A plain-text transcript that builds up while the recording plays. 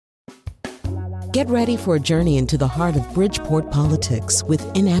Get ready for a journey into the heart of Bridgeport politics with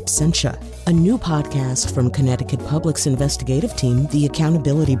In Absentia, a new podcast from Connecticut Public's investigative team, The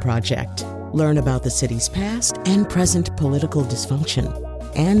Accountability Project. Learn about the city's past and present political dysfunction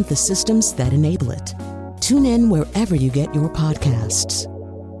and the systems that enable it. Tune in wherever you get your podcasts.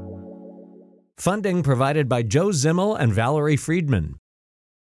 Funding provided by Joe Zimmel and Valerie Friedman.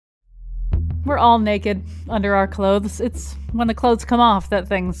 We're all naked under our clothes. It's when the clothes come off that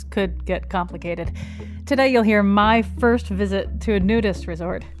things could get complicated. Today you'll hear my first visit to a nudist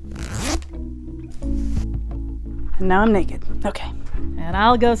resort. And now I'm naked. Okay. And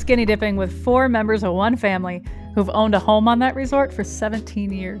I'll go skinny dipping with 4 members of one family who've owned a home on that resort for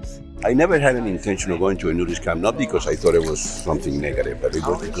 17 years. I never had any intention of going to a nudist camp, not because I thought it was something negative, but it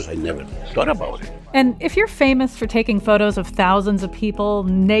was because I never thought about it. And if you're famous for taking photos of thousands of people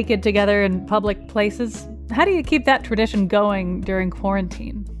naked together in public places, how do you keep that tradition going during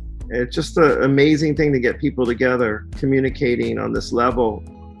quarantine? It's just an amazing thing to get people together, communicating on this level,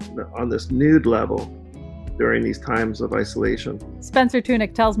 on this nude level, during these times of isolation. Spencer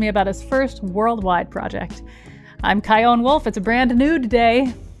Tunick tells me about his first worldwide project. I'm Kyone Wolf. It's a brand nude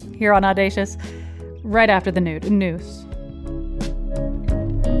day here on Audacious, right after the nude news.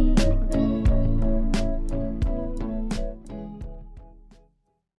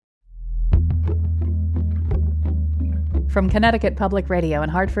 From Connecticut Public Radio in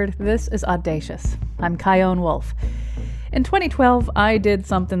Hartford, this is Audacious. I'm Kyone Wolf. In 2012, I did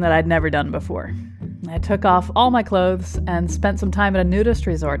something that I'd never done before. I took off all my clothes and spent some time at a nudist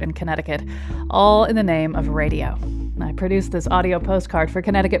resort in Connecticut, all in the name of radio. I produced this audio postcard for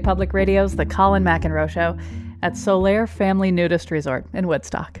Connecticut Public Radio's The Colin McEnroe Show at Solaire Family Nudist Resort in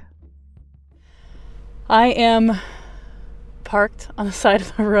Woodstock. I am parked on the side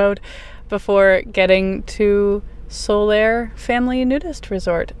of the road before getting to Solaire Family Nudist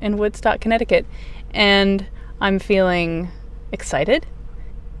Resort in Woodstock, Connecticut, and I'm feeling excited,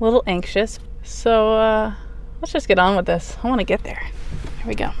 a little anxious, so let's just get on with this. I want to get there. Here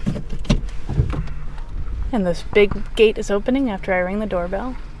we go. And this big gate is opening after I ring the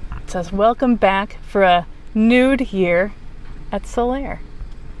doorbell. It says, "Welcome back for a nude year at Solaire."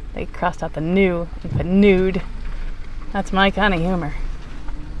 They crossed out the new and put nude. That's my kind of humor.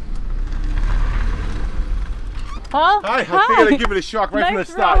 Paul? Hi, I figured I'd give it a shock right from the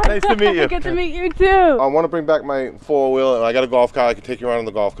start. Nice to meet you. Good to meet you too. I want to bring back my 4-wheel, and I got a golf cart. I can take you around on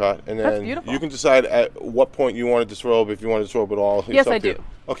the golf cart, and That's then beautiful. you can decide at what point you want to disrobe, if you want to disrobe at all. Yes, I do.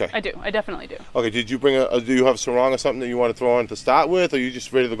 Okay. I do. I definitely do. Okay, did you bring do you have sarong or something that you want to throw on to start with, or are you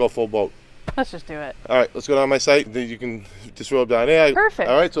just ready to go full boat? Let's just do it. All right, let's go down my site. Then you can disrobe down there. Perfect.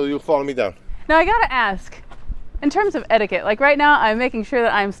 All right, so you'll follow me down. Now I gotta ask, in terms of etiquette, like right now I'm making sure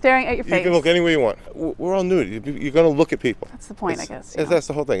that I'm staring at your face. You can look anywhere you want. We're all nude. You're going to look at people. That's the point, I guess. That's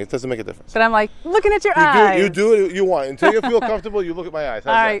the whole thing. It doesn't make a difference. But I'm like, looking at your eyes. You do what you want. Until you feel comfortable, you look at my eyes.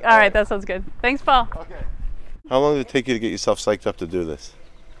 All right, that sounds good. Thanks, Paul. Okay. How long did it take you to get yourself psyched up to do this?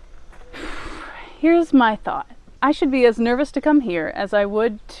 Here's my thought. I should be as nervous to come here as I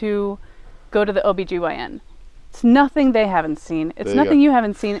would to go to the OBGYN. It's nothing they haven't seen. It's nothing you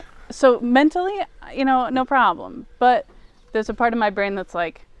haven't seen. So mentally, no problem. But there's a part of my brain that's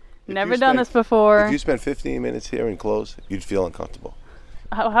like, never done this before. If you spent 15 minutes here in clothes, you'd feel uncomfortable.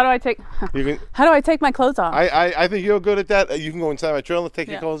 How do I take my clothes off? I think you're good at that. You can go inside my trailer and take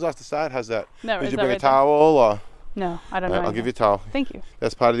your clothes off the side. How's that? No, Did you bring a towel? Or? No, I don't know. I'll give you a towel. Thank you.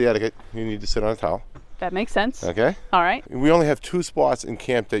 That's part of the etiquette. You need to sit on a towel. That makes sense. Okay. All right. We only have 2 spots in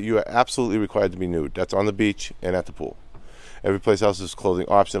camp that you are absolutely required to be nude. That's on the beach and at the pool. Every place else is clothing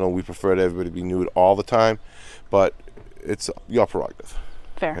optional. We prefer to everybody be nude all the time, but it's your prerogative.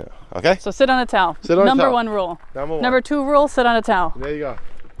 Fair. Yeah. Okay? So sit on a towel. Sit on a towel. Number 1 rule. Number 2 rule, sit on a towel. There you go.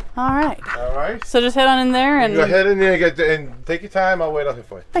 All right. All right. So just head on in there and... Go ahead in there and take your time. I'll wait out here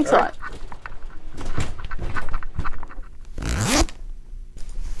for you. Thanks a lot.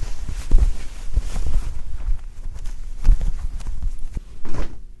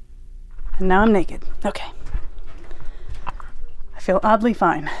 And now I'm naked. Okay. I feel oddly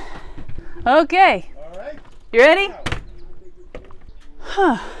fine. Okay. All right. You ready?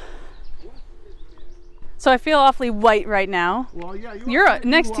 Huh. So I feel awfully white right now. Well, yeah, you're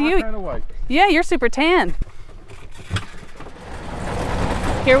next to you. Kind of white. Yeah, you're super tan.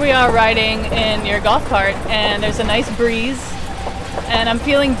 Here we are riding in your golf cart, and there's a nice breeze, and I'm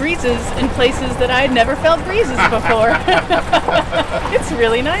feeling breezes in places that I had never felt breezes before. It's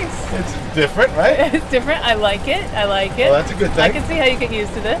really nice. It's different, right? It's different. I like it. Well, that's a good thing. I can see how you get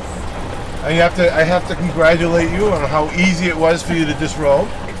used to this. And I have to congratulate you on how easy it was for you to disrobe.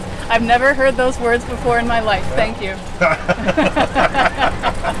 I've never heard those words before in my life. Thank you.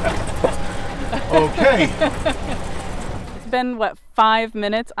 Hi. It's been, 5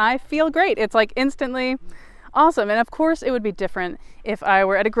 minutes? I feel great. It's like instantly awesome. And of course it would be different if I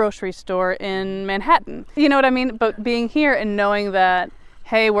were at a grocery store in Manhattan. You know what I mean? But being here and knowing that,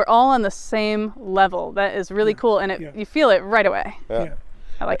 hey, we're all on the same level, that is really cool. And you feel it right away. Yeah.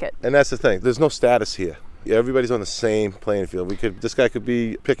 I like it. And that's the thing. There's no status here. Everybody's on the same playing field. This guy could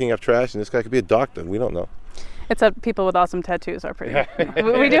be picking up trash, and this guy could be a doctor. We don't know. Except people with awesome tattoos are pretty.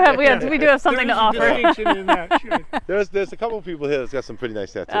 we do have something to offer. In that, sure. There's a couple of people here that's got some pretty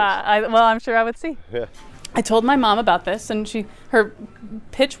nice tattoos. I'm sure I would see. Yeah. I told my mom about this, and her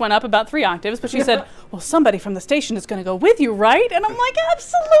pitch went up about 3 octaves, but she said, well, somebody from the station is going to go with you, right? And I'm like,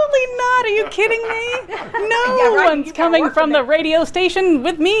 absolutely not. Are you kidding me? No one's coming from the radio station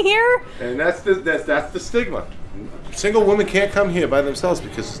with me here. And that's the stigma. Single women can't come here by themselves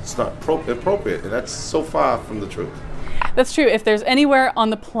because it's not appropriate, and that's so far from the truth. That's true. If there's anywhere on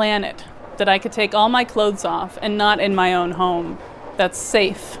the planet that I could take all my clothes off and not in my own home that's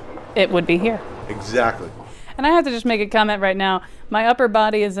safe, it would be here. Exactly. And I have to just make a comment right now. My upper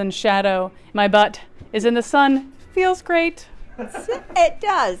body is in shadow. My butt is in the sun. Feels great. It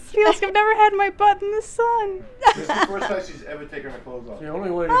does. Feels like I've never had my butt in the sun. This is the first time she's ever taken her clothes off. The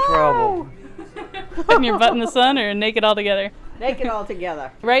only way to travel. Putting your butt in the sun or naked altogether? Naked all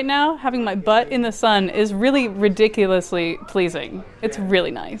together. Right now, having my butt in the sun is really ridiculously pleasing. It's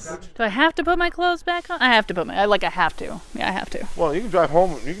really nice. Do I have to put my clothes back on? I have to put I have to. Yeah, I have to. Well, you can drive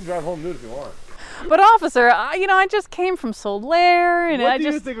home. You can drive home nude if you want. But officer, I just came from Solaire, and what do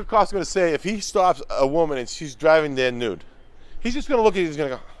you think a cop's going to say if he stops a woman and she's driving there nude? He's just going to look at you. He's going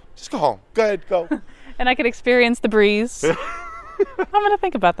to go, just go home. Go ahead, go. And I could experience the breeze. I'm going to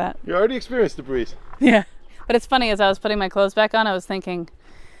think about that. You already experienced the breeze. Yeah. But it's funny, as I was putting my clothes back on, I was thinking,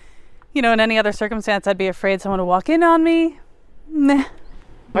 in any other circumstance, I'd be afraid someone would walk in on me. Nah.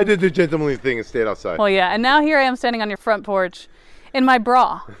 I did the gentlemanly thing and stayed outside. Well, yeah. And now here I am standing on your front porch in my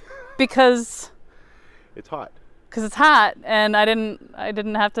bra because... It's hot. Because it's hot, and I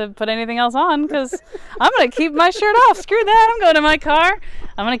didn't have to put anything else on because I'm going to keep my shirt off. Screw that. I'm going to my car.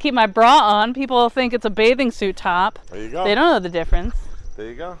 I'm going to keep my bra on. People think it's a bathing suit top. There you go. They don't know the difference. There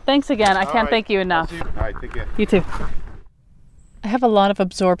you go. Thanks again. I can't thank you enough. All right, take care. You too. I have a lot of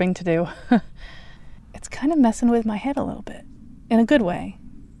absorbing to do. It's kind of messing with my head a little bit, in a good way.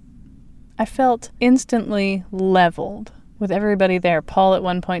 I felt instantly leveled with everybody there. Paul at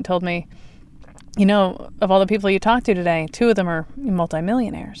one point told me, of all the people you talked to today, 2 of them are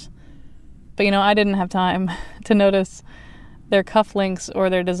multimillionaires. But, I didn't have time to notice their cufflinks or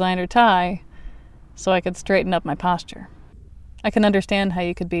their designer tie, so I could straighten up my posture. I can understand how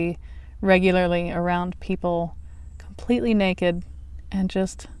you could be regularly around people completely naked and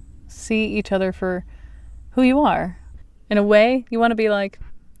just see each other for who you are. In a way, you want to be like,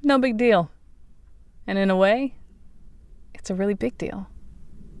 no big deal. And in a way, it's a really big deal.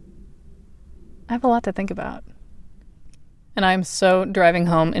 I have a lot to think about. And I'm so driving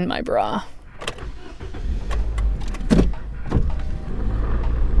home in my bra.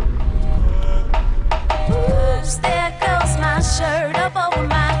 Oops, there goes my shirt up over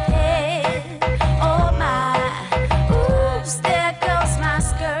my head. Oh my. Oops, there goes my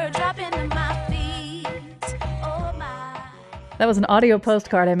skirt dropping to my feet. Oh my. That was an audio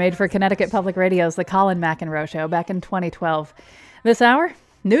postcard I made for Connecticut Public Radio's The Colin McEnroe Show back in 2012. This hour,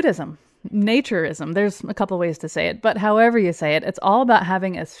 nudism. Naturism. There's a couple ways to say it, but however you say it, it's all about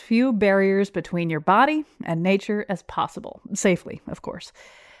having as few barriers between your body and nature as possible. Safely, of course.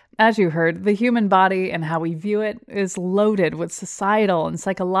 As you heard, the human body and how we view it is loaded with societal and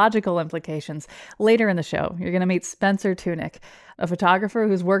psychological implications. Later in the show, you're going to meet Spencer Tunick, a photographer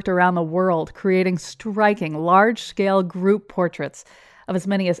who's worked around the world creating striking, large-scale group portraits of as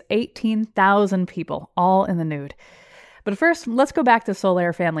many as 18,000 people, all in the nude. But first, let's go back to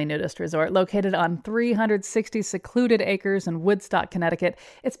Solaire Family Nudist Resort, located on 360 secluded acres in Woodstock, Connecticut.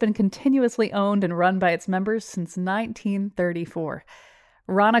 It's been continuously owned and run by its members since 1934.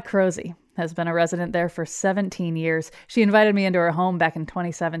 Rana Crozy has been a resident there for 17 years. She invited me into her home back in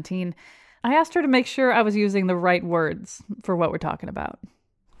 2017. I asked her to make sure I was using the right words for what we're talking about.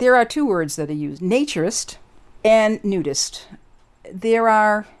 There are 2 words that are used, naturist and nudist. There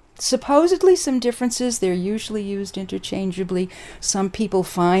are supposedly some differences. They're usually used interchangeably. Some people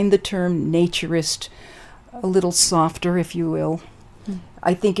find the term naturist a little softer, if you will.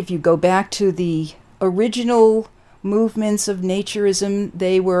 I think if you go back to the original movements of naturism,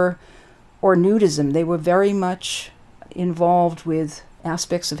 or nudism, they were very much involved with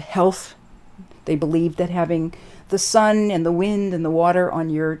aspects of health. They believed that having the sun and the wind and the water on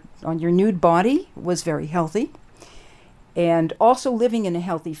your nude body was very healthy, and also living in a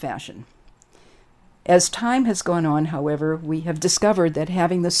healthy fashion. As time has gone on, however, we have discovered that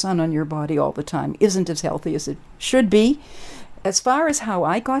having the sun on your body all the time isn't as healthy as it should be. As far as how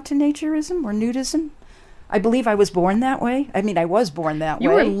I got to naturism or nudism, I believe I was born that way. I mean, I was born that way.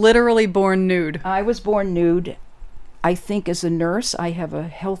 You were literally born nude. I was born nude. I think as a nurse, I have a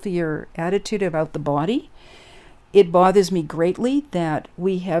healthier attitude about the body. It bothers me greatly that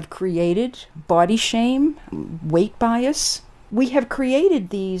we have created body shame, weight bias. We have created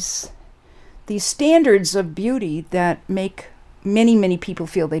these standards of beauty that make many, many people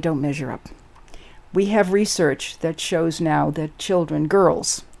feel they don't measure up. We have research that shows now that children,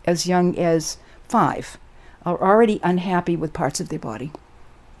 girls, as young as 5, are already unhappy with parts of their body.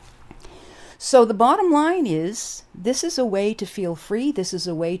 So the bottom line is, this is a way to feel free. This is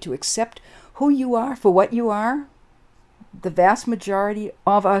a way to accept who you are for what you are. The vast majority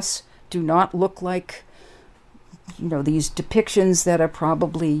of us do not look like, these depictions that are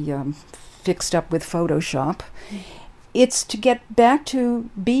probably fixed up with Photoshop. It's to get back to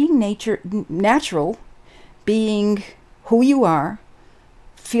being natural, being who you are,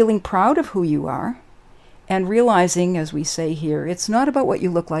 feeling proud of who you are, and realizing, as we say here, it's not about what you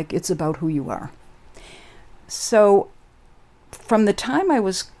look like, it's about who you are. So from the time I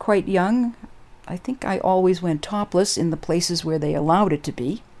was quite young, I think I always went topless in the places where they allowed it to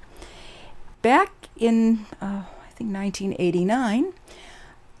be. Back in, I think 1989,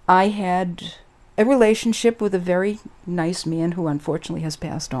 I had a relationship with a very nice man who unfortunately has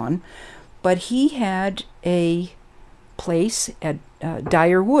passed on, but he had a place at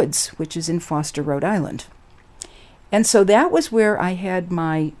Dyer Woods, which is in Foster, Rhode Island. And so that was where I had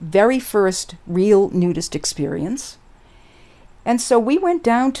my very first real nudist experience. And so we went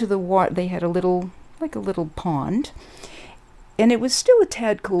down to the water. They had a little pond, and it was still a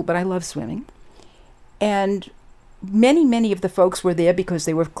tad cool, but I love swimming. And many of the folks were there because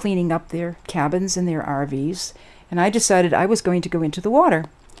they were cleaning up their cabins and their RVs, and I decided I was going to go into the water.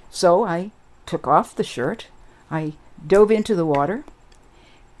 So I took off the shirt, I dove into the water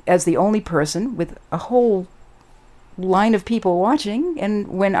as the only person with a whole line of people watching, and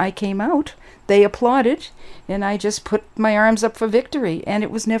when I came out, they applauded, and I just put my arms up for victory, and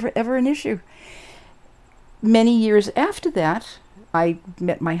it was never ever an issue. Many years after that, I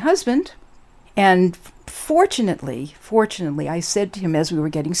met my husband, and fortunately, I said to him as we were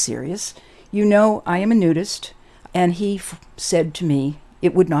getting serious, I am a nudist, and he said to me,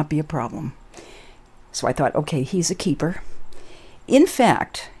 it would not be a problem. So I thought, okay, he's a keeper. In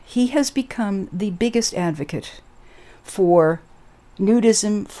fact, he has become the biggest advocate for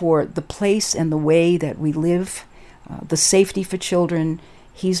nudism, for the place and the way that we live, the safety for children.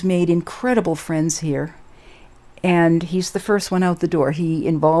 He's made incredible friends here, and he's the first one out the door. He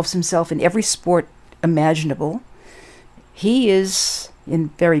involves himself in every sport imaginable. He is in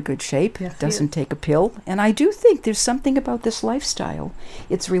very good shape, yes, doesn't take a pill, and I do think there's something about this lifestyle.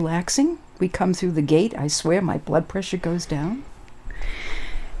 It's relaxing. We come through the gate, I swear my blood pressure goes down.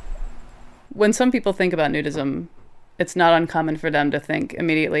 When some people think about nudism, it's not uncommon for them to think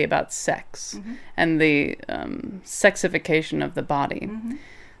immediately about sex and the sexification of the body.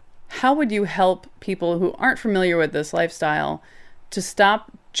 How would you help people who aren't familiar with this lifestyle to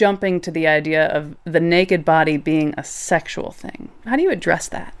stop jumping to the idea of the naked body being a sexual thing? How do you address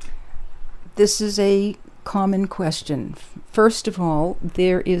that? This is a common question. First of all,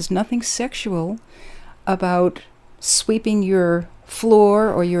 there is nothing sexual about sweeping your floor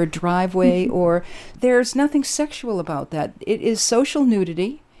or your driveway, or there's nothing sexual about that. It is social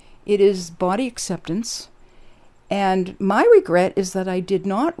nudity. It is body acceptance. And my regret is that I did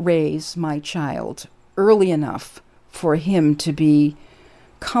not raise my child early enough for him to be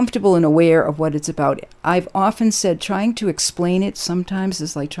comfortable and aware of what it's about. I've often said trying to explain it sometimes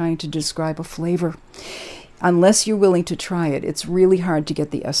is like trying to describe a flavor. Unless you're willing to try it, it's really hard to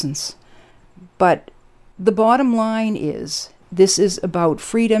get the essence. But the bottom line is, this is about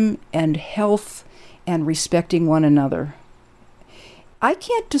freedom and health and respecting one another. I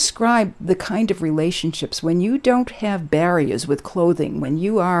can't describe the kind of relationships when you don't have barriers with clothing, when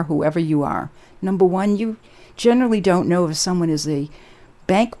you are whoever you are. Number one, you generally don't know if someone is a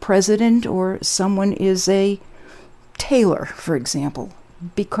bank president or someone is a tailor, for example,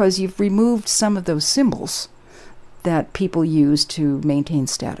 because you've removed some of those symbols that people use to maintain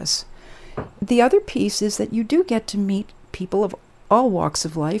status. The other piece is that you do get to meet people of all walks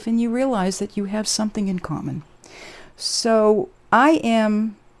of life, and you realize that you have something in common. So I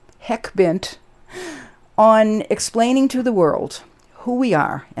am heck bent on explaining to the world who we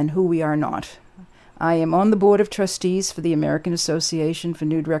are and who we are not. I am on the board of trustees for the American Association for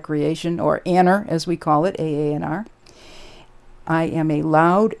Nude Recreation, or ANR as we call it, AANR. I am a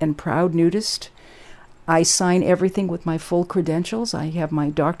loud and proud nudist. I sign everything with my full credentials. I have my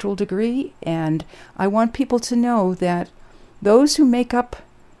doctoral degree, and I want people to know that those who make up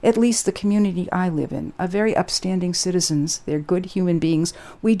at least the community I live in are very upstanding citizens. They're good human beings.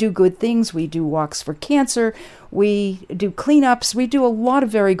 We do good things. We do walks for cancer. We do cleanups. We do a lot of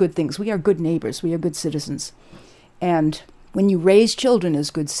very good things. We are good neighbors. We are good citizens. And when you raise children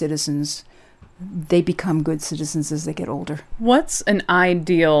as good citizens, they become good citizens as they get older. What's an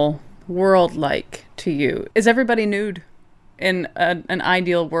ideal world like to you? Is everybody nude in an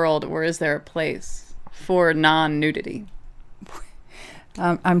ideal world, or is there a place for non-nudity?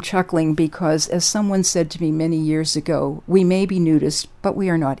 I'm chuckling because, as someone said to me many years ago, we may be nudists, but we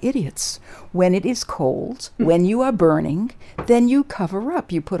are not idiots. When it is cold, when you are burning, then you cover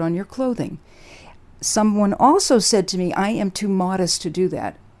up, you put on your clothing. Someone also said to me, I am too modest to do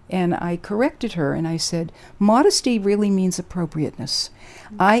that. And I corrected her and I said, modesty really means appropriateness.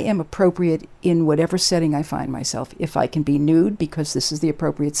 I am appropriate in whatever setting I find myself. If I can be nude because this is the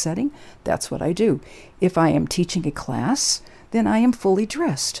appropriate setting, that's what I do. If I am teaching a class, then I am fully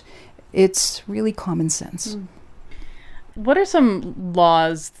dressed. It's really common sense. What are some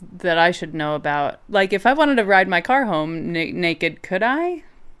laws that I should know about? Like, if I wanted to ride my car home naked, could I?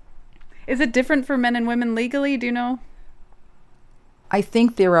 Is it different for men and women legally? Do you know? I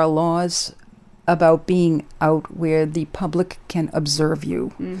think there are laws about being out where the public can observe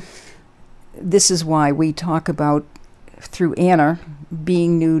you. This is why we talk about, through Anna,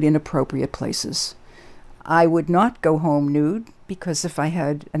 being nude in appropriate places. I would not go home nude because if I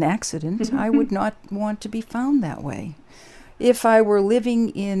had an accident, I would not want to be found that way. If I were living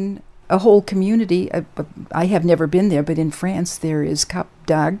in a whole community, I have never been there, but in France there is Cap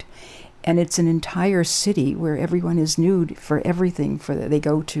d'Agde, and it's an entire city where everyone is nude for everything. They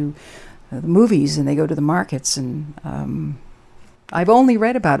go to the movies and they go to the markets, and I've only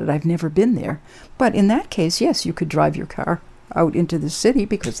read about it. I've never been there. But in that case, yes, you could drive your car out into the city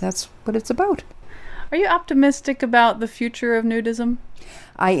because that's what it's about. Are you optimistic about the future of nudism?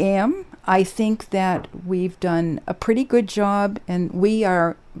 I am. I think that we've done a pretty good job, and we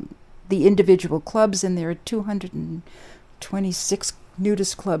are the individual clubs, and there are 226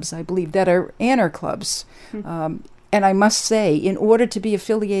 nudist clubs, I believe, that are ANR clubs. And I must say, in order to be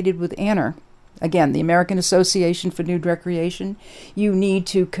affiliated with ANR, again, the American Association for Nude Recreation, you need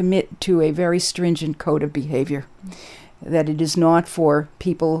to commit to a very stringent code of behavior, that it is not for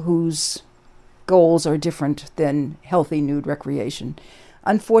people whose goals are different than healthy nude recreation.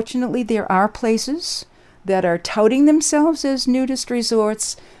 Unfortunately, there are places that are touting themselves as nudist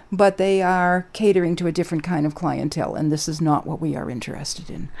resorts, but they are catering to a different kind of clientele, and this is not what we are interested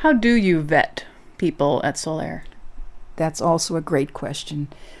in. How do you vet people at Solaire? That's also a great question.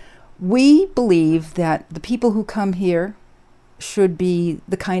 We believe that the people who come here should be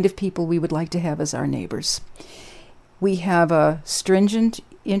the kind of people we would like to have as our neighbors. We have a stringent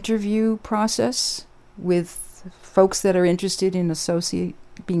interview process with folks that are interested in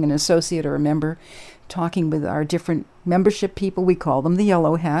being an associate or a member, talking with our different membership people. We call them the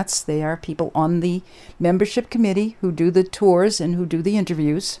Yellow Hats. They are people on the membership committee who do the tours and who do the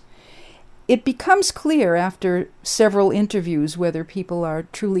interviews. It becomes clear after several interviews whether people are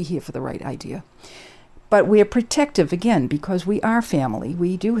truly here for the right idea. But we are protective, again, because we are family.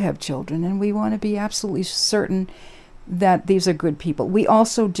 We do have children, and we want to be absolutely certain that these are good people. We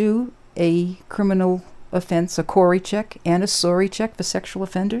also do a criminal offense, a CORI check, and a SORI check for sexual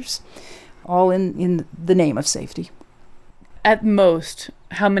offenders, all in the name of safety. At most,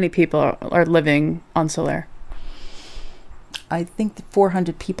 how many people are living on Solaire? I think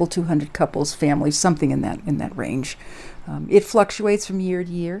 400 people, 200 couples, families, something in that range. It fluctuates from year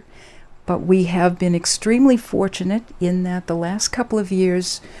to year. But we have been extremely fortunate in that the last couple of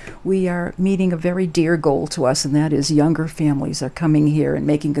years we are meeting a very dear goal to us, and that is younger families are coming here and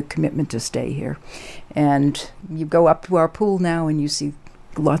making a commitment to stay here. And you go up to our pool now and you see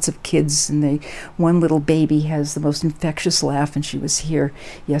lots of kids, and one little baby has the most infectious laugh, and she was here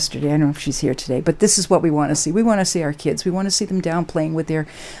yesterday. I don't know if she's here today, but this is what we want to see. We want to see our kids. We want to see them down playing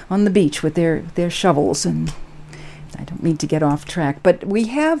on the beach with their shovels, and I don't mean to get off track, but we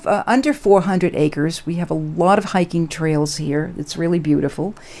have under 400 acres. We have a lot of hiking trails here. It's really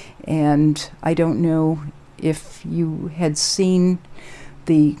beautiful. And I don't know if you had seen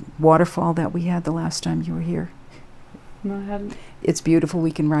the waterfall that we had the last time you were here. No, I hadn't. It's beautiful.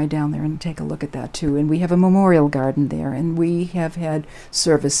 We can ride down there and take a look at that too. And we have a memorial garden there, and we have had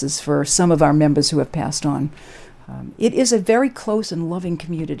services for some of our members who have passed on. It is a very close and loving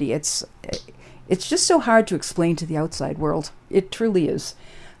community. It's just so hard to explain to the outside world. It truly is.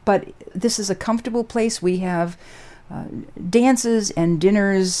 But this is a comfortable place. We have dances and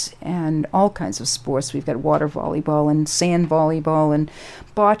dinners and all kinds of sports. We've got water volleyball and sand volleyball and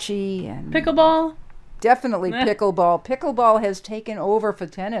bocce and Pickleball? definitely pickleball. Pickleball has taken over for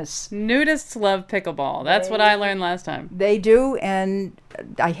tennis. Nudists love pickleball. That's what I learned last time. They do, and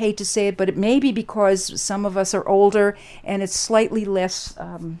I hate to say it, but it may be because some of us are older and it's slightly less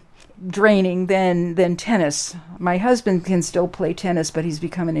draining than tennis. My husband can still play tennis, but he's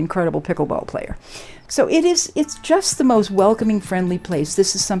become an incredible pickleball player. So it's just the most welcoming, friendly place.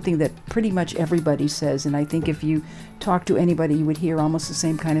 This is something that pretty much everybody says, and I think if you talk to anybody, you would hear almost the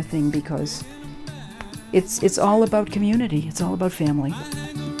same kind of thing, because it's all about community. It's all about family.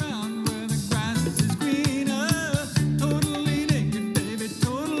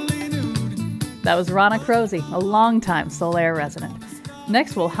 That was Rana Crozy, a longtime Solaire resident.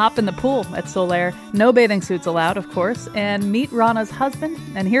 Next, we'll hop in the pool at Solaire. No bathing suits allowed, of course, and meet Rana's husband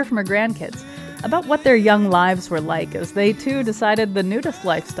and hear from her grandkids about what their young lives were like as they, too, decided the nudist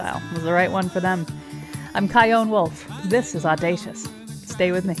lifestyle was the right one for them. I'm Kyone Wolf. This is Audacious.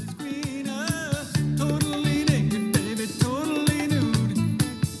 Stay with me.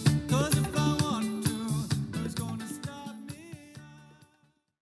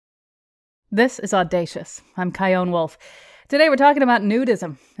 This is Audacious. I'm Kyone Wolf. Today we're talking about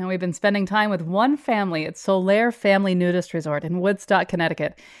nudism, and we've been spending time with one family at Solaire Family Nudist Resort in Woodstock,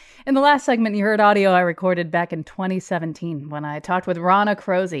 Connecticut. In the last segment, you heard audio I recorded back in 2017 when I talked with Rana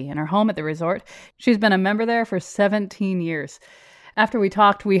Crozy in her home at the resort. She's been a member there for 17 years. After we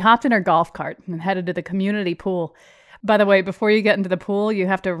talked, we hopped in her golf cart and headed to the community pool. By the way, before you get into the pool, you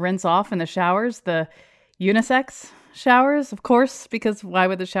have to rinse off in the showers, the unisex showers, of course, because why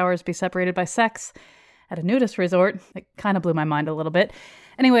would the showers be separated by sex? At a nudist resort, it kind of blew my mind a little bit.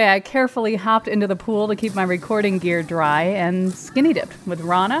 Anyway, I carefully hopped into the pool to keep my recording gear dry and skinny dipped with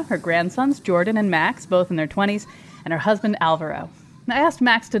Rana, her grandsons Jordan and Max, both in their 20s, and her husband Alvaro. I asked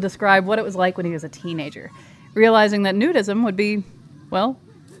Max to describe what it was like when he was a teenager, realizing that nudism would be, well,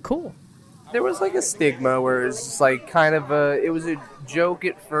 cool. There was like a stigma where it was just like kind of it was a joke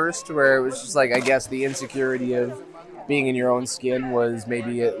at first, where it was just like, I guess the insecurity of being in your own skin was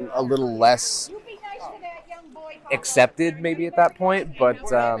maybe a little less accepted maybe at that point,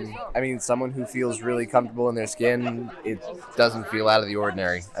 but I mean, someone who feels really comfortable in their skin, it doesn't feel out of the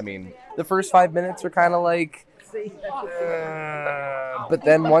ordinary. I mean, the first 5 minutes are kind of like, but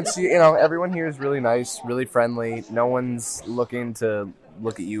then once you know, everyone here is really nice, really friendly. No one's looking to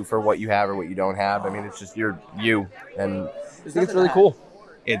look at you for what you have or what you don't have. I mean, it's just you're you, and I think it's really cool.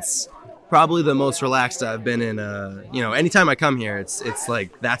 It's probably the most relaxed I've been in. Anytime I come here, it's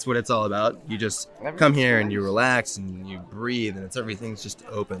like that's what it's all about. You just come here and you relax and you breathe, and everything's just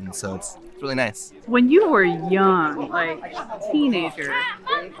open. So it's really nice. When you were young, like teenager,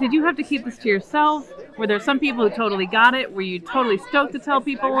 did you have to keep this to yourself? Were there some people who totally got it? Were you totally stoked to tell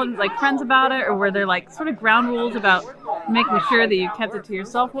people and like friends about it, or were there like sort of ground rules about making sure that you kept it to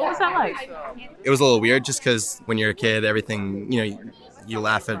yourself? What was that like? It was a little weird, just because when you're a kid, everything you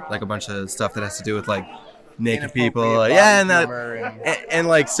laugh at like a bunch of stuff that has to do with like naked people, and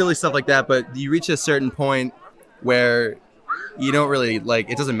like silly stuff like that. But you reach a certain point where you don't really like,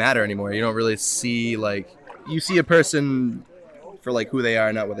 it doesn't matter anymore. You don't really see, like, you see a person for like who they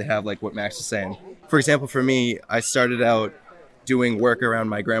are, not what they have, like what Max is saying. For example, for me, I started out doing work around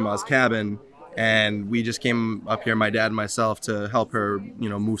my grandma's cabin, and we just came up here, my dad and myself, to help her,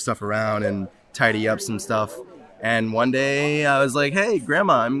 move stuff around and tidy up some stuff. And one day I was like, "Hey,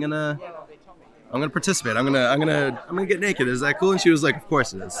 Grandma, I'm gonna participate. I'm gonna get naked. Is that cool?" And she was like, "Of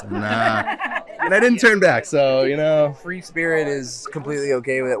course it is." And I didn't turn back. So free spirit is completely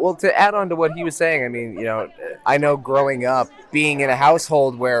okay with it. Well, to add on to what he was saying, I mean, I know growing up, being in a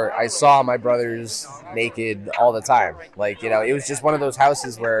household where I saw my brothers naked all the time. Like, it was just one of those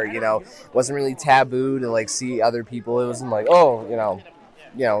houses where it wasn't really taboo to like see other people. It wasn't like,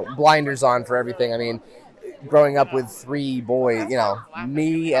 blinders on for everything. I mean, growing up with three boys,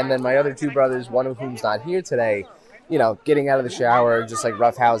 me and then my other two brothers, one of whom's not here today, getting out of the shower, just like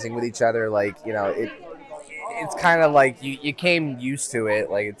roughhousing with each other, like, it's kind of like you came used to it.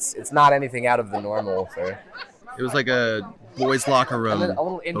 Like, it's not anything out of the normal. It was like a boys' locker room. And then a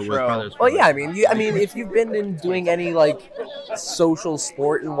little intro. Well, yeah, I mean, if you've been in doing any like social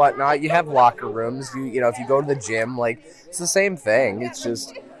sport and whatnot, you have locker rooms. If you go to the gym, like, it's the same thing. It's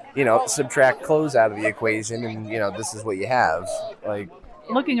just, subtract clothes out of the equation, and this is what you have. Like,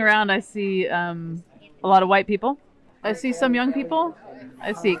 looking around, I see a lot of white people. I see some young people.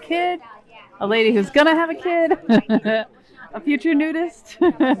 I see a kid, a lady who's gonna have a kid, a future nudist.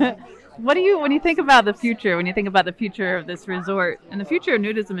 What do you, when you think about the future, when you think about the future of this resort and the future of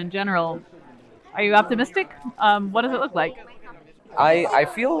nudism in general, Are you optimistic? What does it look like? I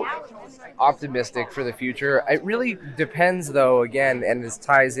feel optimistic for the future. It really depends, though, again, and this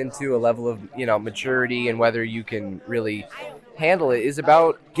ties into a level of, maturity and whether you can really handle it, is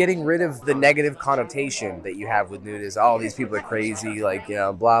about getting rid of the negative connotation that you have with nudists. Oh, these people are crazy,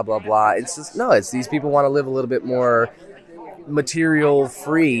 blah, blah, blah. It's just, no, it's these people want to live a little bit more material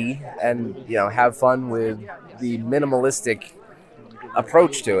free and, have fun with the minimalistic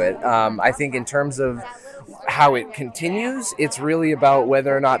approach to it. I think in terms of how it continues, it's really about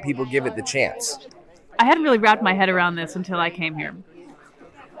whether or not people give it the chance. I hadn't really wrapped my head around this until I came here.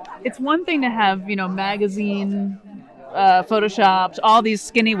 It's one thing to have, magazine photoshops, all these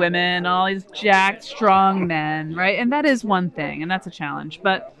skinny women, all these jacked, strong men, right? And that is one thing, and that's a challenge.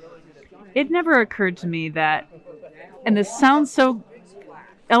 But it never occurred to me that, and this sounds so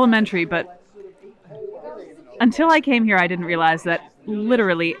elementary, but until I came here, I didn't realize that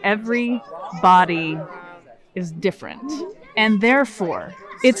literally every body is different. And therefore,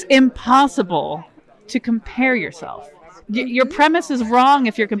 it's impossible to compare yourself. Your premise is wrong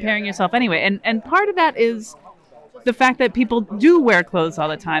if you're comparing yourself anyway. And part of that is the fact that people do wear clothes all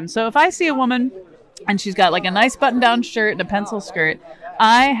the time. So if I see a woman and she's got like a nice button-down shirt and a pencil skirt,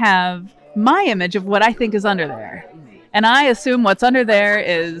 I have my image of what I think is under there. And I assume what's under there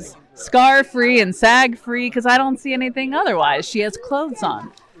is scar-free and sag-free because I don't see anything otherwise. She has clothes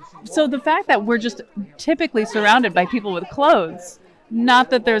on. So the fact that we're just typically surrounded by people with clothes, not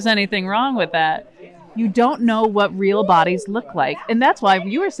that there's anything wrong with that, you don't know what real bodies look like. And that's why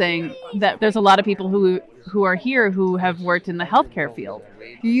you were saying that there's a lot of people who are here who have worked in the healthcare field.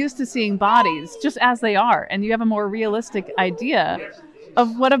 You're used to seeing bodies just as they are, and you have a more realistic idea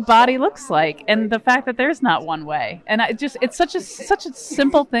of what a body looks like, and the fact that there's not one way. And it's such a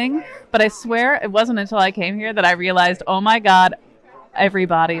simple thing, but I swear it wasn't until I came here that I realized, oh my God, every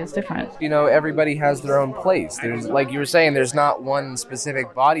body is different. Everybody has their own place. There's, like you were saying, there's not one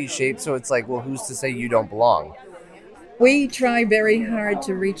specific body shape, so it's like, well, who's to say you don't belong? We try very hard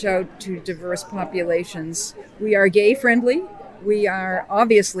to reach out to diverse populations. We are gay friendly. We are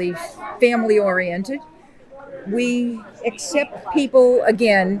obviously family oriented. We accept people,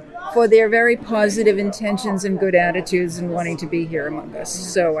 again, for their very positive intentions and good attitudes and wanting to be here among us.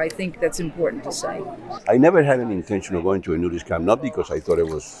 So I think that's important to say. I never had any intention of going to a nudist camp, not because I thought it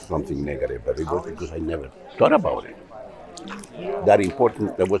was something negative, but it was because I never thought about it. That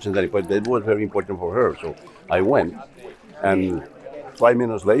wasn't that important. It was very important for her, so I went. And 5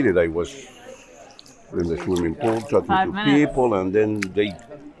 minutes later, I was in the swimming pool talking to people, and then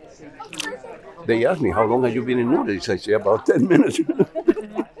they asked me, how long have you been in nudist? I say, about 10 minutes.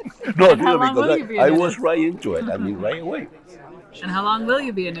 No, because I was right into it. I mean, right away. And how long will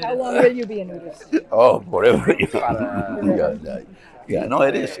you be a nudist? How long will you be a nudist? Oh, forever. Yeah, no,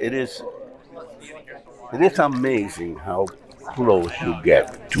 it is amazing how close you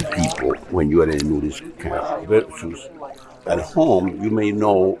get to people when you are in a nudist camp versus at home. You may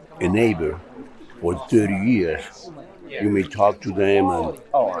know a neighbor for 30 years. You may talk to them and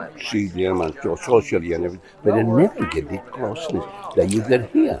see them and socially and everything, but they never get the closeness that you get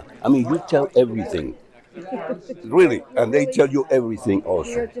here. I mean, you tell everything, really, and they tell you everything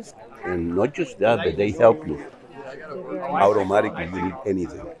also. And not just that, but they help you. Automatically, you need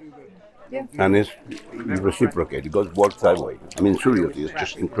anything. Yeah. And it's reciprocated. It goes both sideways. I mean, seriously, it's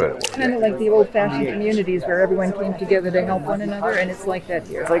just incredible. Kind of like the old-fashioned communities where everyone came together to help one another, and it's like that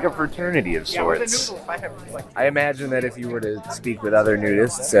here. It's like a fraternity of sorts. I imagine that if you were to speak with other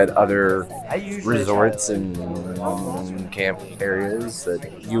nudists at other resorts and camp areas,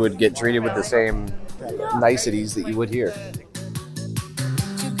 that you would get treated with the same niceties that you would here.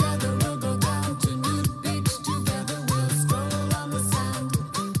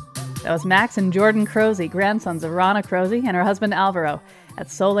 That was Max and Jordan Crozy, grandsons of Rana Crozy and her husband Alvaro, at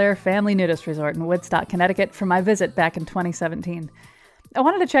Solaire Family Nudist Resort in Woodstock, Connecticut, for my visit back in 2017. I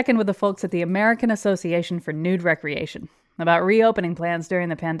wanted to check in with the folks at the American Association for Nude Recreation about reopening plans during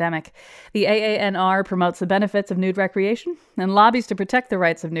the pandemic. The AANR promotes the benefits of nude recreation and lobbies to protect the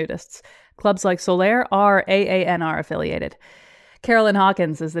rights of nudists. Clubs like Solaire are AANR affiliated. Carolyn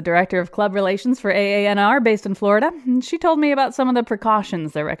Hawkins is the Director of Club Relations for AANR based in Florida, and she told me about some of the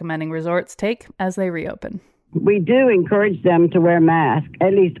precautions they're recommending resorts take as they reopen. We do encourage them to wear masks.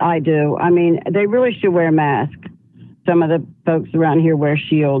 At least I do. I mean, they really should wear masks. Some of the folks around here wear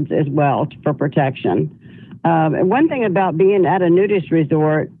shields as well for protection. One thing about being at a nudist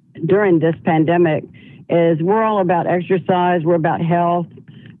resort during this pandemic is we're all about exercise. We're about health.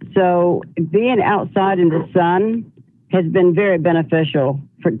 So being outside in the sun has been very beneficial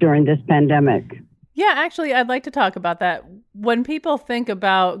during this pandemic. Yeah, actually, I'd like to talk about that. When people think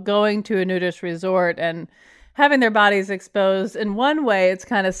about going to a nudist resort and having their bodies exposed, in one way, it's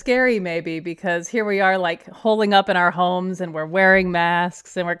kind of scary maybe, because here we are like holding up in our homes and we're wearing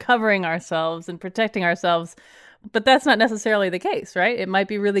masks and we're covering ourselves and protecting ourselves. But that's not necessarily the case, right? It might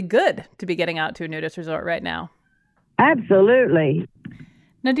be really good to be getting out to a nudist resort right now. Absolutely.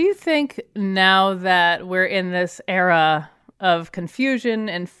 Now, do you think now that we're in this era of confusion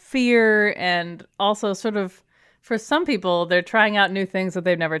and fear, and also sort of, for some people, they're trying out new things that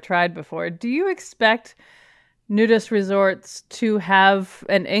they've never tried before, do you expect nudist resorts to have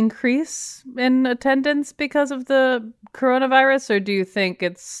an increase in attendance because of the coronavirus, or do you think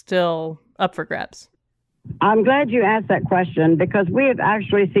it's still up for grabs? I'm glad you asked that question, because we have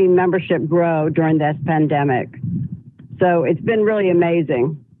actually seen membership grow during this pandemic. So it's been really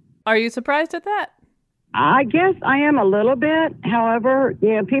amazing. Are you surprised at that? I guess I am a little bit. However,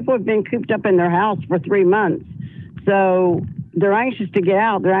 people have been cooped up in their house for 3 months. So they're anxious to get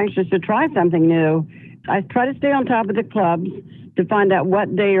out. They're anxious to try something new. I try to stay on top of the clubs to find out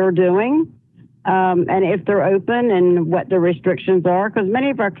what they are doing, and if they're open and what the restrictions are, because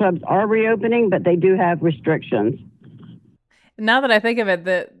many of our clubs are reopening, but they do have restrictions. Now that I think of it,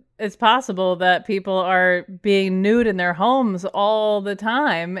 that it's possible that people are being nude in their homes all the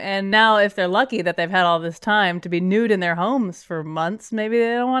time. And now if they're lucky that they've had all this time to be nude in their homes for months, maybe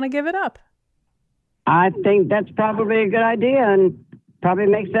they don't want to give it up. I think that's probably a good idea and probably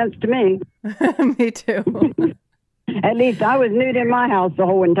makes sense to me. Me too. At least I was nude in my house the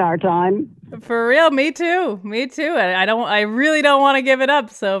whole entire time. For real, me too. Me too. I really don't want to give it up.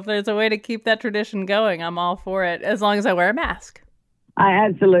 So if there's a way to keep that tradition going, I'm all for it, as long as I wear a mask.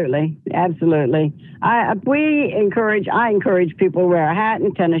 Absolutely. I encourage people to wear a hat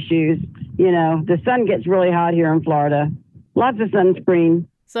and tennis shoes. The sun gets really hot here in Florida. Lots of sunscreen.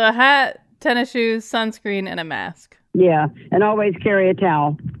 So a hat, tennis shoes, sunscreen, and a mask. Yeah, and always carry a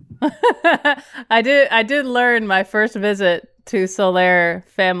towel. I did learn my first visit to Solaire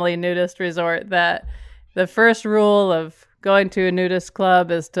Family Nudist Resort that the first rule of going to a nudist club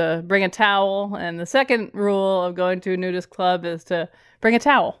is to bring a towel, and the second rule of going to a nudist club is to bring a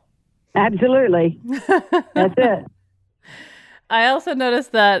towel. Absolutely. That's it. I also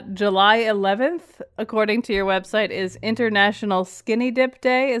noticed that July 11th, according to your website, is International Skinny Dip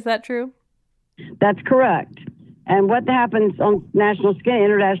Day. Is that true? That's correct. And what happens on International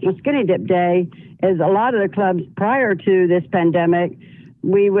Skinny Dip Day is a lot of the clubs prior to this pandemic,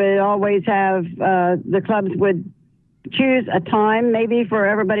 we would always have, the clubs would choose a time maybe for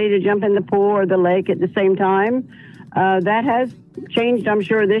everybody to jump in the pool or the lake at the same time. That has changed, I'm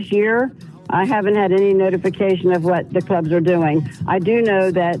sure, this year. I haven't had any notification of what the clubs are doing. I do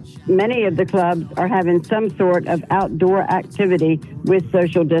know that many of the clubs are having some sort of outdoor activity with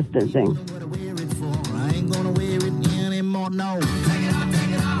social distancing.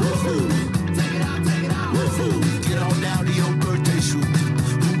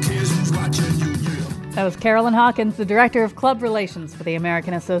 That was Carolyn Hawkins, the Director of Club Relations for the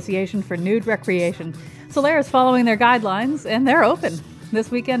American Association for Nude Recreation. Solaire is following their guidelines, and they're open.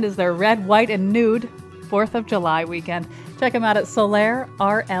 This weekend is their Red, White, and Nude 4th of July weekend. Check them out at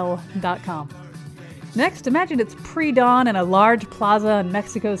SolaireRL.com. Next, imagine it's pre-dawn in a large plaza in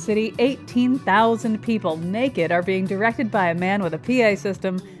Mexico City. 18,000 people, naked, are being directed by a man with a PA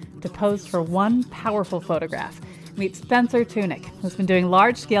system to pose for one powerful photograph. Meet Spencer Tunick, who's been doing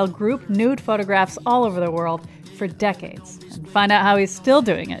large-scale group nude photographs all over the world for decades, and find out how he's still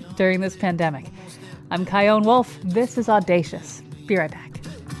doing it during this pandemic. I'm Kyone Wolf. This is Audacious. Be right back.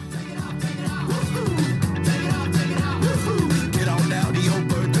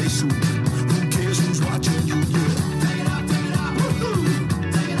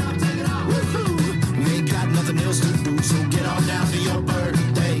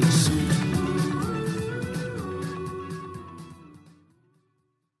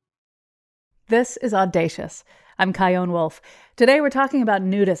 This is Audacious. I'm Kyone Wolf. Today we're talking about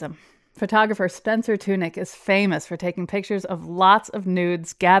nudism. Photographer Spencer Tunick is famous for taking pictures of lots of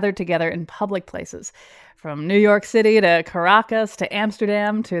nudes gathered together in public places. From New York City to Caracas to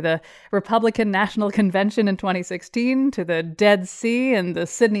Amsterdam to the Republican National Convention in 2016 to the Dead Sea and the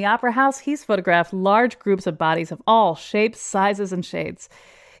Sydney Opera House, he's photographed large groups of bodies of all shapes, sizes, and shades.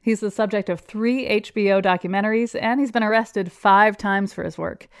 He's the subject of 3 HBO documentaries, and he's been arrested 5 times for his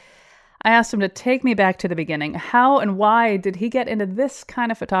work. I asked him to take me back to the beginning. How and why did he get into this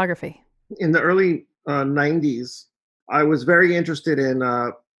kind of photography? In the early 90s, I was very interested in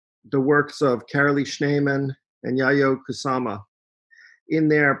the works of Carolee Schneemann and Yayoi Kusama in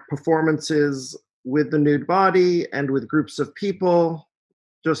their performances with the nude body and with groups of people.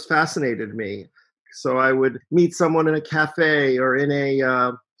 Just fascinated me. So I would meet someone in a cafe or in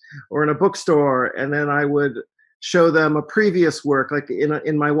a bookstore, and then I would show them a previous work. Like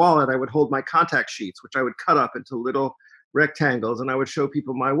in my wallet, I would hold my contact sheets, which I would cut up into little rectangles, and I would show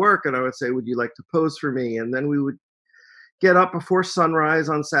people my work, and I would say, "Would you like to pose for me?" And then we would get up before sunrise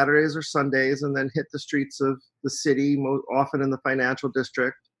on Saturdays or Sundays, and then hit the streets of the city, often in the financial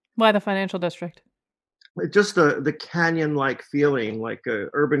district. Why the financial district? Just the canyon-like feeling, like a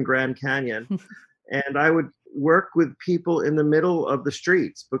urban Grand Canyon. And I would work with people in the middle of the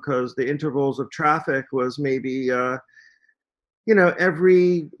streets because the intervals of traffic was maybe,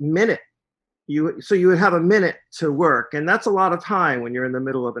 every minute. So you would have a minute to work, and that's a lot of time when you're in the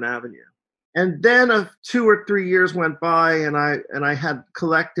middle of an avenue. And then 2 or 3 years went by, and I had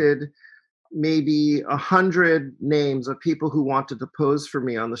collected maybe 100 names of people who wanted to pose for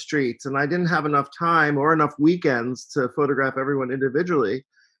me on the streets, and I didn't have enough time or enough weekends to photograph everyone individually.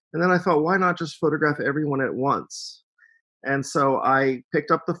 And then I thought, why not just photograph everyone at once? And so I picked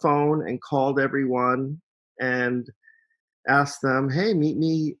up the phone and called everyone and asked them, hey, meet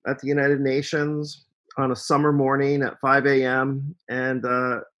me at the United Nations on a summer morning at 5 a.m. And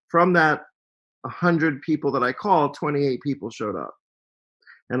from that 100 people that I called, 28 people showed up.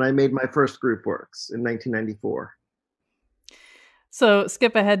 And I made my first group works in 1994. So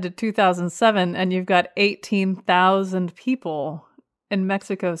skip ahead to 2007, and you've got 18,000 people in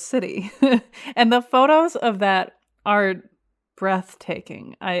Mexico City. And the photos of that are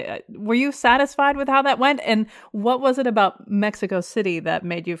breathtaking. Were you satisfied with how that went? And what was it about Mexico City that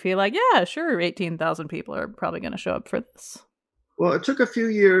made you feel like, yeah, sure, 18,000 people are probably going to show up for this? Well, it took a few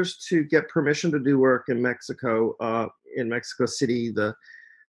years to get permission to do work in Mexico City. The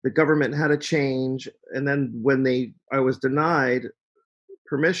government had a change. And then when I was denied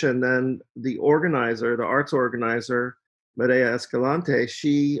permission, then the arts organizer, Maria Escalante,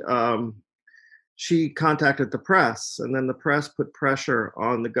 she contacted the press, and then the press put pressure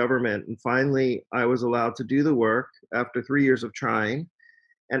on the government. And finally, I was allowed to do the work after 3 years of trying.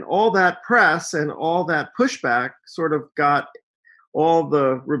 And all that press and all that pushback sort of got all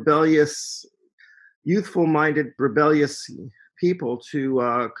the youthful-minded, rebellious people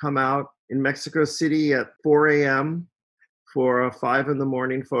to come out in Mexico City at 4 a.m. for a 5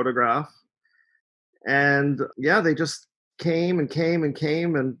 a.m. photograph. And yeah, they just came and came and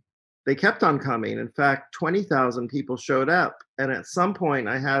came, and they kept on coming. In fact, 20,000 people showed up. And at some point,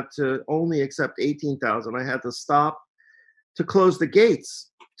 I had to only accept 18,000. I had to stop to close the gates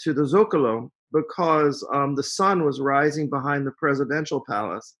to the Zócalo because the sun was rising behind the presidential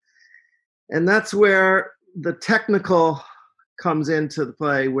palace. And that's where the technical comes into the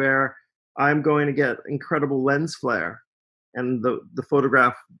play, where I'm going to get incredible lens flare. And the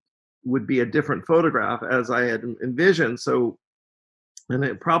photograph would be a different photograph as I had envisioned. And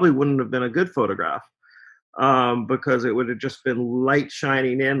it probably wouldn't have been a good photograph because it would have just been light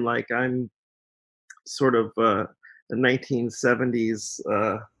shining in like I'm sort of a 1970s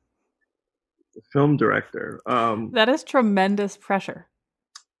film director. That is tremendous pressure.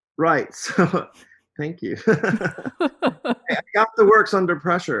 Right. So thank you. I got the works under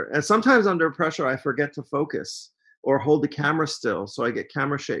pressure. And sometimes under pressure, I forget to focus or hold the camera still, so I get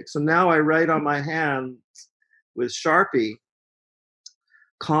camera shake. So now I write on my hand with Sharpie,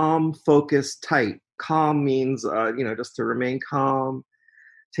 calm, focus, tight. Calm means, just to remain calm,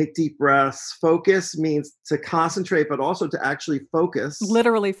 take deep breaths. Focus means to concentrate, but also to actually focus.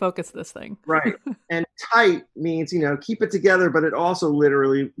 Literally focus this thing. Right. And tight means, keep it together, but it also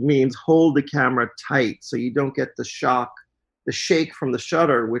literally means hold the camera tight so you don't get the shake from the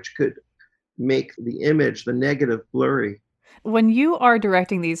shutter, which could make the image, the negative, blurry. When you are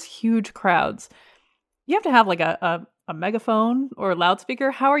directing these huge crowds, you have to have like a megaphone or a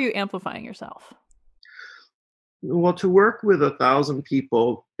loudspeaker. How are you amplifying yourself? Well, to work with 1,000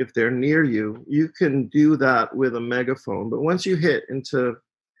 people, if they're near you, you can do that with a megaphone. But once you hit into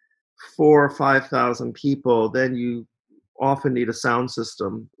 4,000 or 5,000 people, then you often need a sound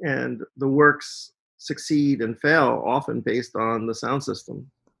system. And the works succeed and fail often based on the sound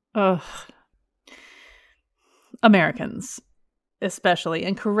system. Ugh. Americans, especially,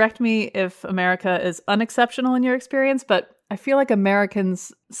 and correct me if America is unexceptional in your experience, but I feel like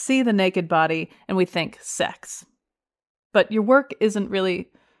Americans see the naked body and we think sex. But your work isn't really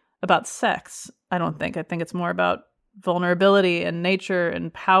about sex, I don't think. I think it's more about vulnerability and nature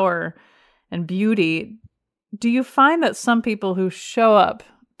and power and beauty. Do you find that some people who show up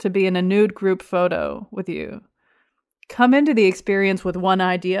to be in a nude group photo with you come into the experience with one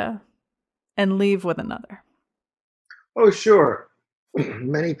idea and leave with another? Oh, sure.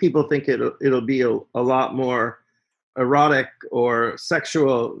 Many people think it'll be a lot more erotic or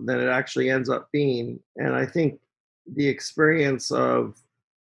sexual than it actually ends up being. And I think the experience of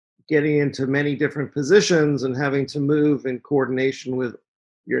getting into many different positions and having to move in coordination with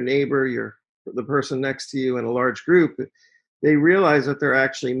your neighbor, the person next to you in a large group, they realize that they're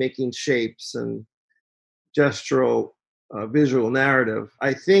actually making shapes and gestural visual narrative.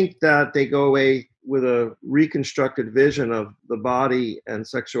 I think that they go away with a reconstructed vision of the body and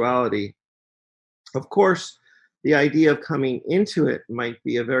sexuality. Of course, the idea of coming into it might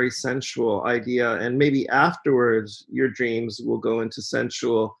be a very sensual idea, and maybe afterwards your dreams will go into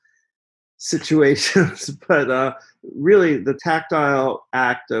sensual situations. But really, the tactile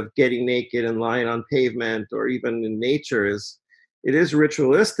act of getting naked and lying on pavement or even in nature it is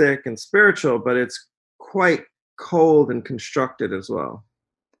ritualistic and spiritual, but it's quite cold and constructed as well.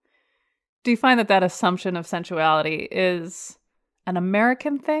 Do you find that assumption of sensuality is an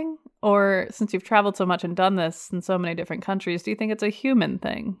American thing? Or since you've traveled so much and done this in so many different countries, do you think it's a human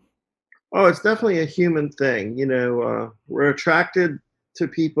thing? Oh, it's definitely a human thing. We're attracted to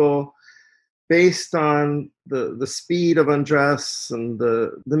people based on the speed of undress and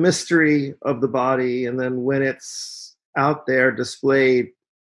the mystery of the body. And then when it's out there displayed,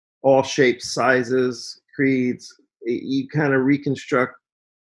 all shapes, sizes, creeds, you kind of reconstruct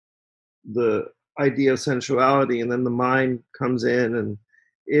the idea of sensuality, and then the mind comes in, and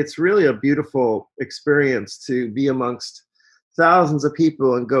it's really a beautiful experience to be amongst thousands of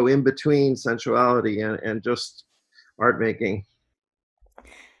people and go in between sensuality and just art making.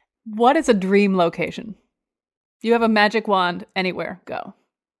 What is a dream location? You have a magic wand, anywhere, go.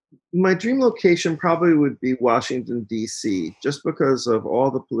 My dream location probably would be Washington, D.C., just because of all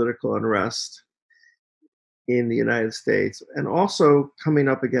the political unrest in the United States, and also coming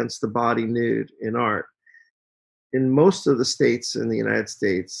up against the body nude in art. In most of the states in the United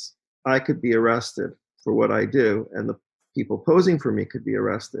States, I could be arrested for what I do, and the people posing for me could be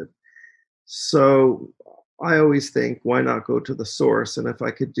arrested. So I always think, why not go to the source? And if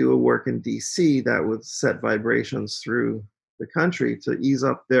I could do a work in DC, that would set vibrations through the country to ease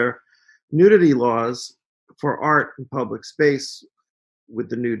up their nudity laws for art in public space with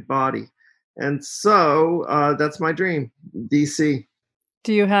the nude body. And so that's my dream, DC.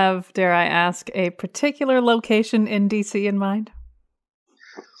 Do you have, dare I ask, a particular location in DC in mind?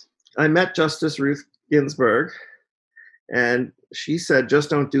 I met Justice Ruth Ginsburg, and she said, just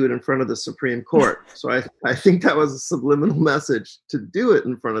don't do it in front of the Supreme Court. So I think that was a subliminal message to do it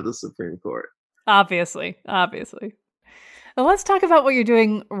in front of the Supreme Court. Obviously. Well, let's talk about what you're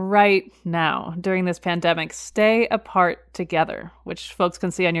doing right now during this pandemic. Stay Apart Together, which folks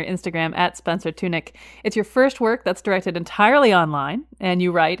can see on your Instagram at Spencer Tunick. It's your first work that's directed entirely online, and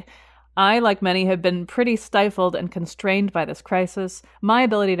you write, I, like many, have been pretty stifled and constrained by this crisis. My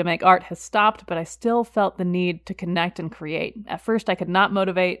ability to make art has stopped, but I still felt the need to connect and create. At first, I could not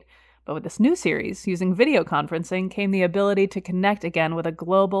motivate, but with this new series, using video conferencing, came the ability to connect again with a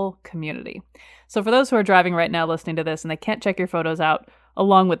global community. So for those who are driving right now listening to this and they can't check your photos out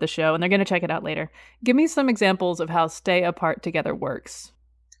along with the show, and they're going to check it out later, give me some examples of how Stay Apart Together works.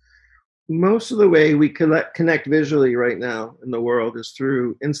 Most of the way we connect visually right now in the world is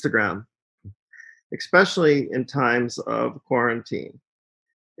through Instagram, especially in times of quarantine.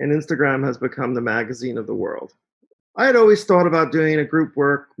 And Instagram has become the magazine of the world. I had always thought about doing a group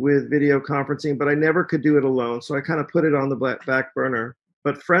work with video conferencing, but I never could do it alone. So I kind of put it on the back burner.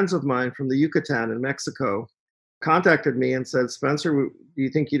 But friends of mine from the Yucatan in Mexico contacted me and said, Spencer, do you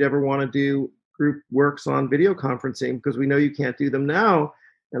think you'd ever want to do group works on video conferencing? Because we know you can't do them now.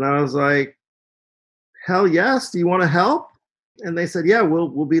 And I was like, hell yes. Do you want to help? And they said, yeah,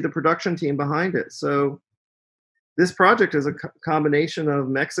 we'll be the production team behind it. So this project is a combination of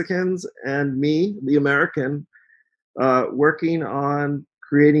Mexicans and me, the American, working on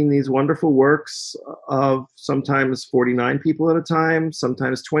creating these wonderful works of sometimes 49 people at a time,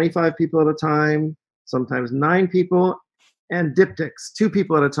 sometimes 25 people at a time, sometimes 9 people, and diptychs, 2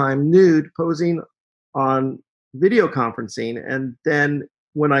 people at a time, nude, posing on video conferencing. And then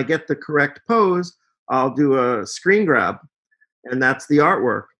when I get the correct pose, I'll do a screen grab, and that's the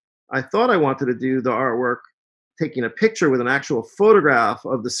artwork. I thought I wanted to do the artwork taking a picture with an actual photograph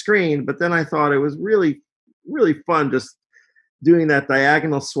of the screen, but then I thought it was really fun just doing that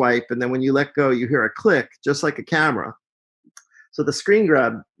diagonal swipe, and then when you let go, you hear a click, just like a camera. So the screen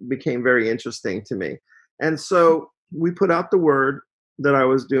grab became very interesting to me. And so we put out the word that I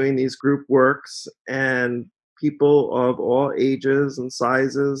was doing these group works, and people of all ages and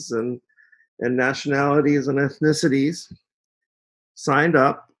sizes and nationalities and ethnicities signed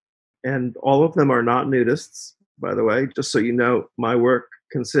up, and all of them are not nudists, by the way, just so you know. My work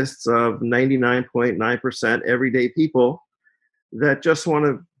consists of 99.9% everyday people that just want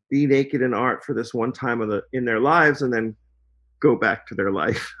to be naked in art for this one time in their lives and then go back to their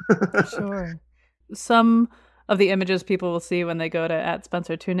life. Sure. Some of the images people will see when they go to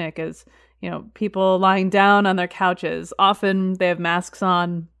 @SpencerTunick is, people lying down on their couches. Often they have masks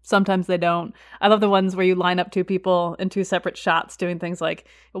on. Sometimes they don't. I love the ones where you line up two people in two separate shots doing things like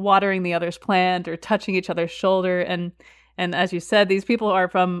watering the other's plant or touching each other's shoulder. And as you said, these people are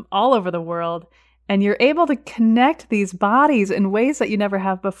from all over the world, and you're able to connect these bodies in ways that you never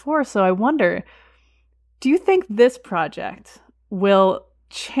have before. So I wonder, do you think this project will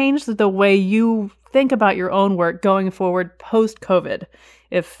change the way you think about your own work going forward post-COVID,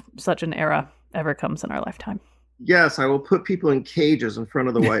 if such an era ever comes in our lifetime? Yes, I will put people in cages in front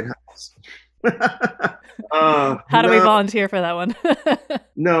of the White House. How do we volunteer for that one?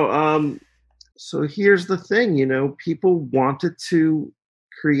 No. So here's the thing, people wanted to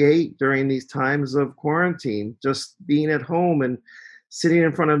create during these times of quarantine, just being at home and sitting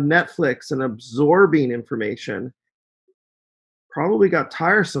in front of Netflix and absorbing information probably got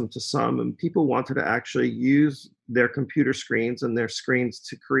tiresome to some, and people wanted to actually use their computer screens and their screens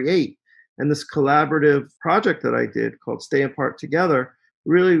to create. And this collaborative project that I did called Stay Apart Together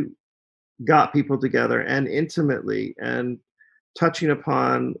really got people together and intimately and touching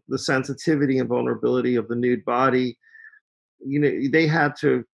upon the sensitivity and vulnerability of the nude body. They had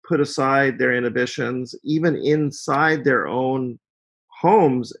to put aside their inhibitions, even inside their own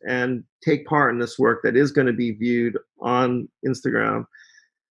homes, and take part in this work that is going to be viewed on Instagram.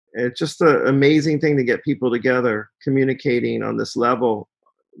 It's just an amazing thing to get people together, communicating on this level,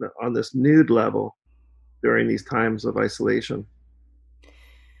 on this nude level during these times of isolation.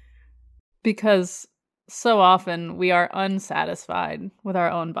 Because so often we are unsatisfied with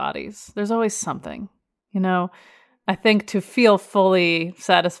our own bodies. There's always something, I think to feel fully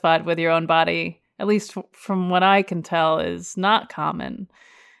satisfied with your own body, at least from what I can tell, is not common.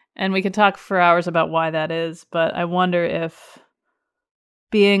 And we could talk for hours about why that is, but I wonder if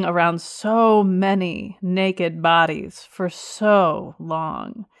being around so many naked bodies for so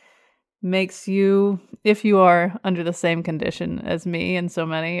long makes you, if you are under the same condition as me and so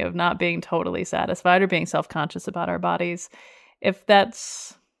many of not being totally satisfied or being self-conscious about our bodies, if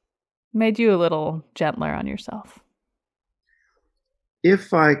that's made you a little gentler on yourself.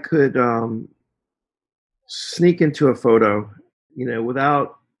 If I could sneak into a photo,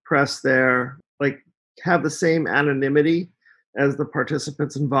 without press there, like have the same anonymity as the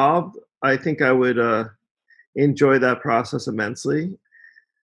participants involved, I think I would enjoy that process immensely.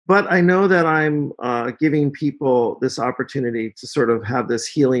 But I know that I'm giving people this opportunity to sort of have this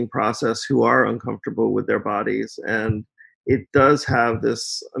healing process who are uncomfortable with their bodies. And it does have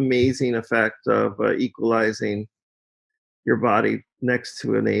this amazing effect of equalizing your body next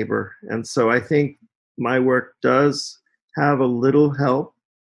to a neighbor. And so I think my work does have a little help,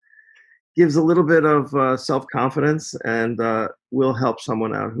 gives a little bit of self-confidence, and will help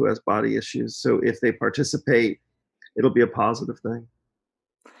someone out who has body issues. So if they participate, it'll be a positive thing.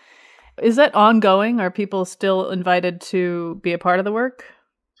 Is that ongoing? Are people still invited to be a part of the work?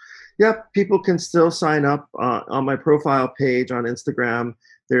 Yep, people can still sign up on my profile page on Instagram.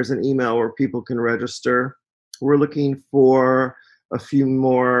 There's an email where people can register. We're looking for a few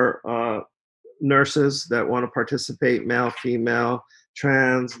more nurses that want to participate, male, female,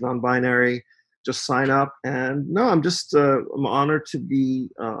 trans, non-binary. Just sign up. And no, I'm honored to be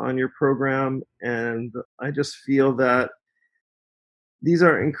on your program. And I just feel that these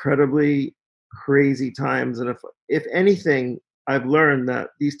are incredibly crazy times. And if anything, I've learned that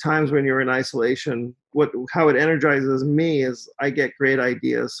these times when you're in isolation, how it energizes me is I get great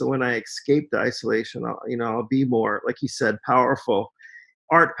ideas. So when I escape the isolation, I'll be more, like you said, powerful,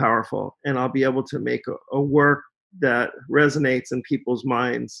 and I'll be able to make a work that resonates in people's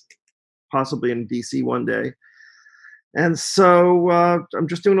minds, possibly in DC one day. And so I'm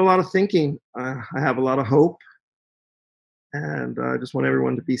just doing a lot of thinking. I have a lot of hope. And I just want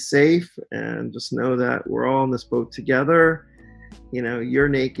everyone to be safe and just know that we're all in this boat together. You're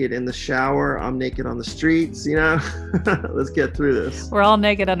naked in the shower. I'm naked on the streets, Let's get through this. We're all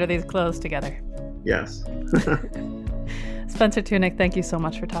naked under these clothes together. Yes. Spencer Tunick, thank you so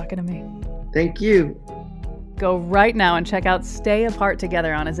much for talking to me. Thank you. Go right now and check out Stay Apart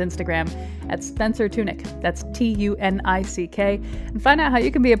Together on his Instagram @SpencerTunick. That's TUNICK. And find out how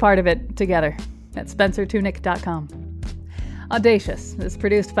you can be a part of it together at SpencerTunick.com. Audacious is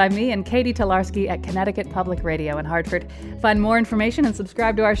produced by me and Katie Tolarski at Connecticut Public Radio in Hartford. Find more information and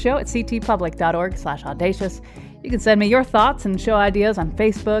subscribe to our show at ctpublic.org/audacious. You can send me your thoughts and show ideas on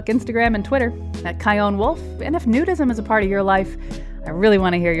Facebook, Instagram, and Twitter at Chion Wolf. And if nudism is a part of your life, I really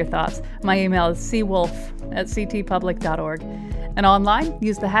want to hear your thoughts. My email is cwolf@ctpublic.org. And online,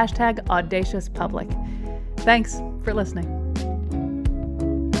 use the hashtag AudaciousPublic. Thanks for listening.